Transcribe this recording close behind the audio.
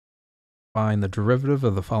find the derivative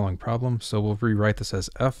of the following problem. So we'll rewrite this as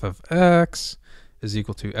f of x is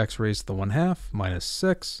equal to x raised to the 1/2 minus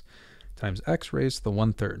 6 times x raised to the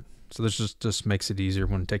 1/3. So this just makes it easier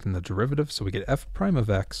when taking the derivative. So we get f prime of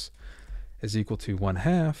x is equal to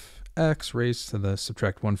 1/2 x raised to the,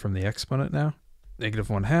 subtract 1 from the exponent now, negative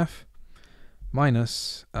 1/2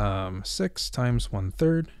 minus 6 times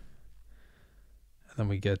 1/3. And then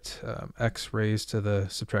we get x raised to the,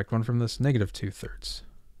 subtract 1 from this, negative 2/3.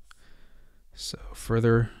 So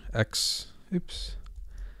further, x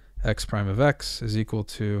prime of x is equal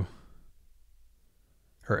to,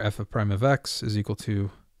 or f of prime of x is equal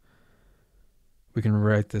to, we can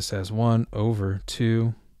write this as 1 over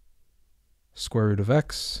 2 square root of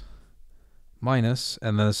x minus,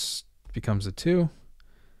 and this becomes a 2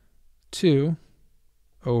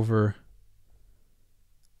 over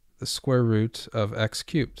the square root of x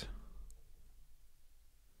cubed.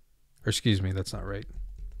 Or excuse me, that's not right.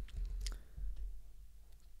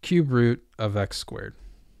 Cube root of x squared,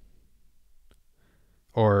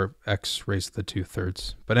 or x raised to the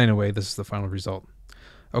 2/3. But anyway, this is the final result.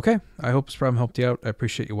 Okay, I hope this problem helped you out. I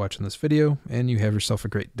appreciate you watching this video, and you have yourself a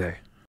great day.